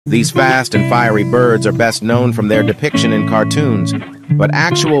These fast and fiery birds are best known from their depiction in cartoons, but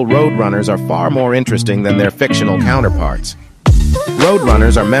actual roadrunners are far more interesting than their fictional counterparts.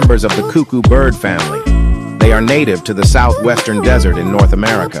 Roadrunners are members of the cuckoo bird family. They are native to the southwestern desert in North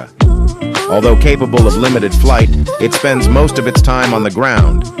America. Although capable of limited flight, it spends most of its time on the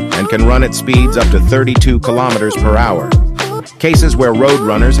ground and can run at speeds up to 32 kilometers per hour. Cases where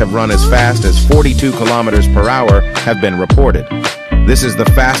roadrunners have run as fast as 42 kilometers per hour have been reported. This is the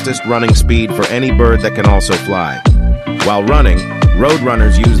fastest running speed for any bird that can also fly. While running,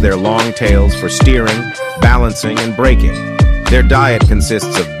 roadrunners use their long tails for steering, balancing, and braking. Their diet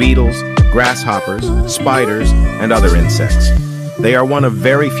consists of beetles, grasshoppers, spiders, and other insects. They are one of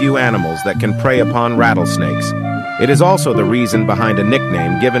very few animals that can prey upon rattlesnakes. It is also the reason behind a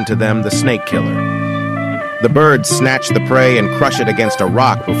nickname given to them, the snake killer. The birds snatch the prey and crush it against a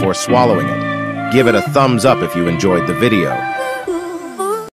rock before swallowing it. Give it a thumbs up if you enjoyed the video.